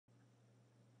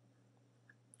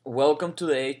Welcome to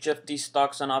the HFT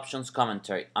Stocks and Options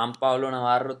Commentary. I'm Pablo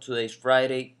Navarro. Today is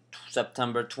Friday,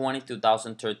 September 20,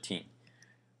 2013.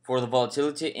 For the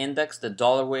volatility index, the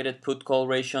dollar-weighted put-call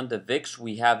ratio on the VIX,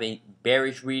 we have a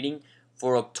bearish reading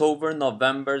for October,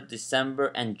 November, December,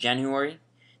 and January.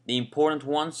 The important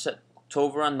ones,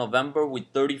 October and November, with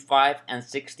 35 and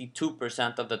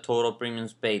 62% of the total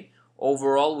premiums paid.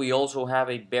 Overall, we also have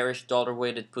a bearish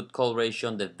dollar-weighted put-call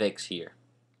ratio on the VIX here.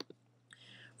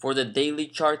 For the daily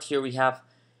chart here, we have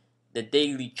the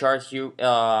daily chart here,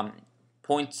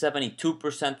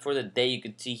 0.72% for the day. You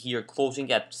can see here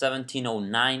closing at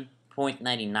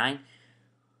 1709.99.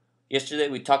 Yesterday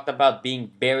we talked about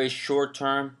being bearish short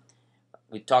term.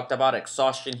 We talked about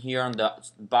exhaustion here on the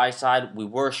buy side. We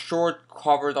were short,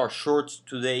 covered our shorts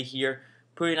today here.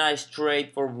 Pretty nice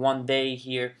trade for one day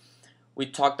here. We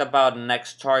talked about the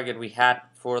next target we had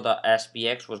for the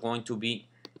SPX was going to be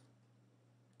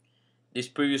this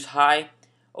previous high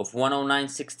of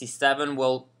 109.67.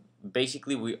 Well,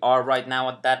 basically we are right now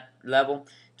at that level.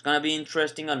 It's gonna be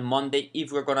interesting on Monday if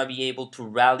we're gonna be able to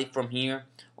rally from here,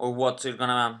 or what's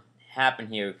gonna happen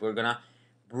here. If we're gonna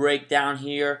break down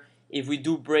here, if we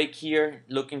do break here,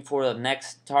 looking for the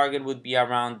next target would be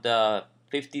around the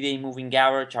 50-day moving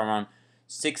average. Around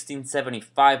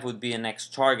 1675 would be the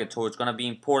next target, so it's gonna be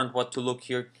important what to look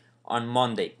here on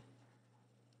Monday.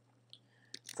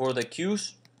 For the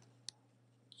Qs,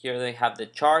 here they have the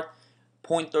chart,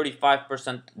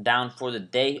 0.35% down for the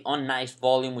day on nice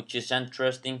volume, which is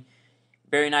interesting.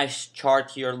 Very nice chart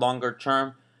here longer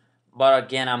term, but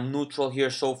again, I'm neutral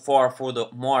here so far for the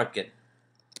market.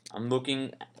 I'm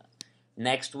looking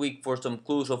next week for some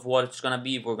clues of what it's gonna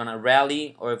be, if we're gonna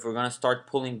rally or if we're gonna start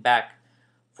pulling back.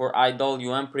 For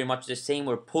IWM, pretty much the same.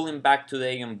 We're pulling back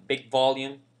today in big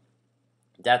volume.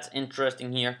 That's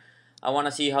interesting here. I want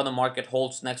to see how the market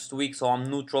holds next week, so I'm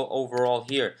neutral overall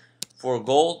here. For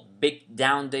gold, big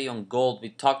down day on gold. We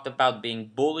talked about being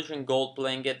bullish in gold,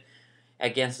 playing it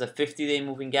against the 50-day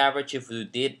moving average. If we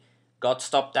did, got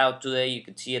stopped out today. You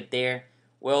can see it there.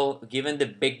 Well, given the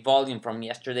big volume from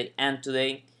yesterday and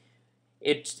today,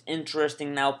 it's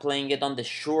interesting now playing it on the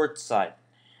short side.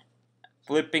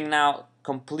 Flipping now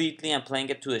completely and playing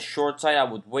it to the short side. I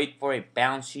would wait for a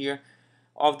bounce here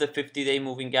of the 50-day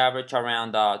moving average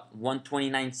around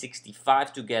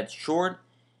 129.65 to get short,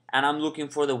 and I'm looking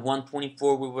for the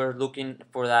 124. We were looking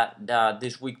for that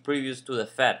this week previous to the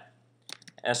Fed.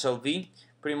 SLV,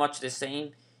 pretty much the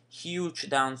same. Huge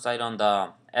downside on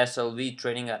the SLV,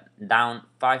 trading at down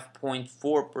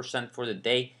 5.4% for the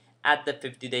day at the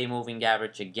 50-day moving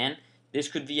average again. This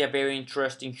could be a very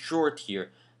interesting short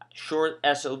here. Short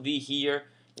SLV here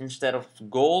instead of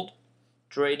gold.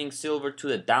 Trading silver to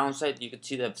the downside. You can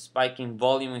see the spiking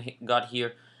volume we got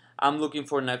here. I'm looking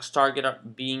for next target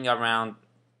being around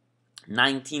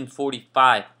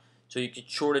 1945. So you could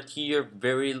short it here.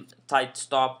 Very tight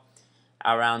stop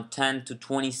around 10 to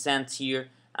 20 cents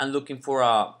here. And looking for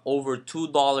a over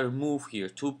 $2 move here.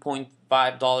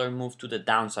 $2.5 move to the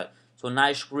downside. So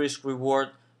nice risk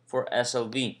reward for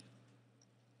SLV.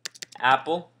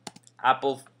 Apple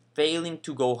failing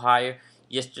to go higher.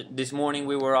 This morning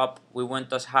we were up. We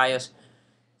went as high as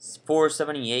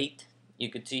 478. You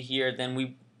could see here. Then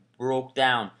we broke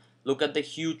down. Look at the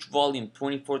huge volume.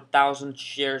 24,000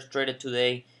 shares traded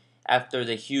today after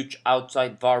the huge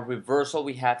outside bar reversal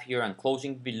we have here and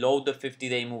closing below the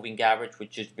 50-day moving average,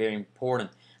 which is very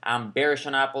important. I'm bearish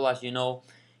on Apple, as you know.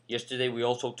 Yesterday we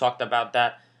also talked about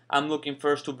that. I'm looking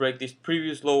first to break this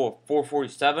previous low of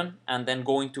 447 and then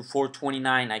going to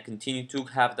 429. I continue to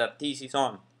have that thesis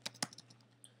on.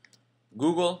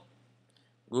 Google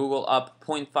up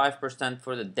 0.5%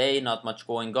 for the day, not much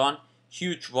going on.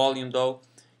 Huge volume though.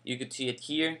 You could see it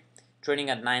here, trading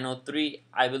at 903.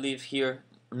 I believe here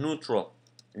neutral.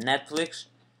 Netflix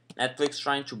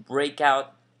trying to break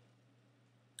out,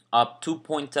 up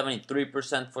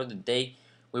 2.73% for the day.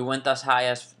 We went as high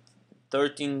as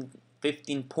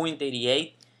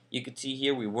 15.88. You could see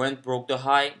here we broke the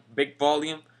high, big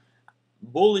volume,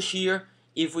 bullish here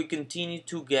if we continue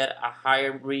to get a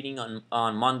higher reading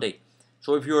on Monday.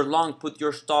 So if you're long, put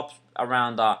your stops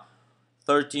around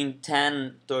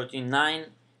 13.10, 13.9.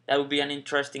 That would be an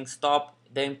interesting stop.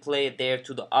 Then play it there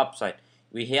to the upside.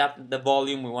 We have the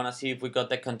volume. We want to see if we got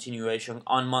the continuation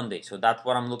on Monday. So that's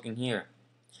what I'm looking here.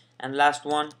 And last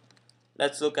one,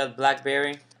 let's look at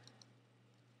BlackBerry.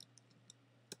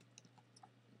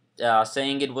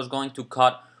 Saying it was going to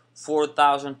cut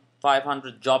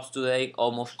 4,500 jobs today,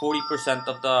 almost 40%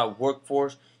 of the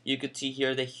workforce. You could see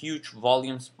here the huge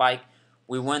volume spike.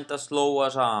 We went as low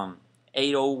as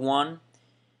 801.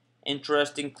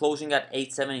 Interesting, closing at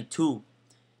 872.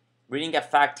 Reading a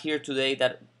fact here today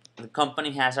that The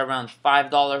company has around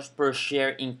 $5 per share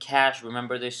in cash.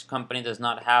 Remember, this company does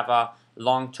not have a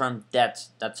long-term debt.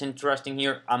 That's interesting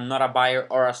here. I'm not a buyer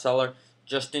or a seller.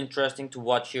 Just interesting to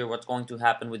watch here what's going to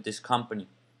happen with this company.